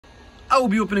I will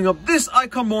be opening up this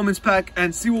Icon Moments pack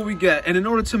and see what we get. And in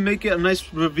order to make it a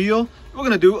nice reveal, we're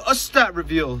gonna do a stat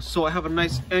reveal. So I have a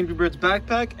nice Angry Birds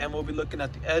backpack, and we'll be looking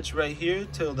at the edge right here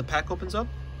till the pack opens up.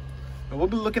 And we'll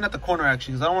be looking at the corner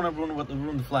actually, because I don't want to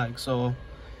ruin the flag. So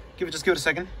just give it a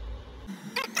second.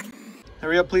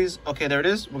 Hurry up, please. Okay, there it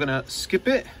is. We're gonna skip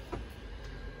it.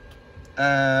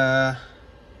 All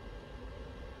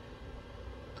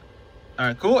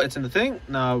right, cool. It's in the thing.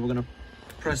 Now we're gonna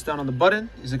press down on the button.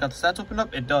 Is it got the stats opened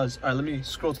up? It does. All right, let me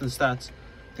scroll to the stats.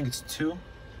 I think it's 2.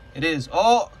 It is.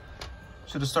 Oh,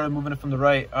 should have started moving it from the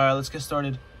right. All right, let's get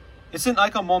started. It's in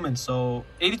Icon Moments, so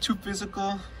 82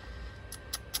 physical.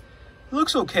 It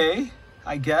looks okay,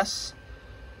 I guess.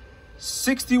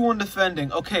 61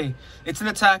 defending. Okay, it's an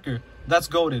attacker. That's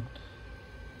goated.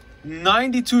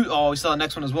 92. Oh, we saw the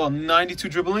next one as well. 92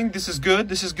 dribbling. This is good.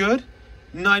 This is good.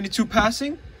 92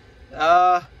 passing.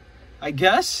 I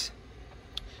guess.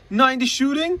 90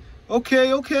 shooting.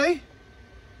 Okay, okay.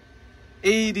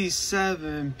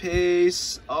 87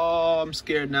 pace. Oh, I'm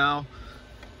scared now.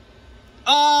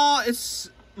 Oh, it's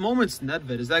Moments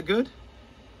Nedved. Is that good?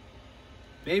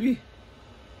 Maybe.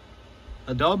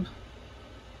 A dub?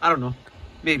 I don't know.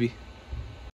 Maybe.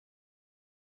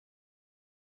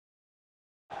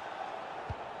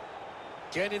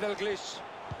 Kenny Dalglish.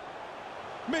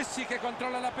 Messi che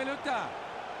controlla la pelota.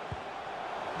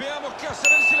 Veamos qué hace, a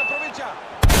ver si la aprovecha.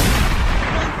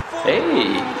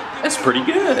 Hey, that's pretty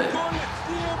good.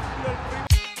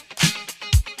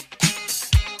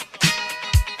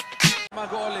 Más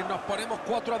goles, nos ponemos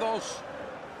 4-2.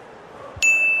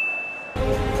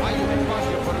 Hay un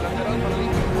espacio por el lateral para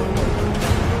Liverpool.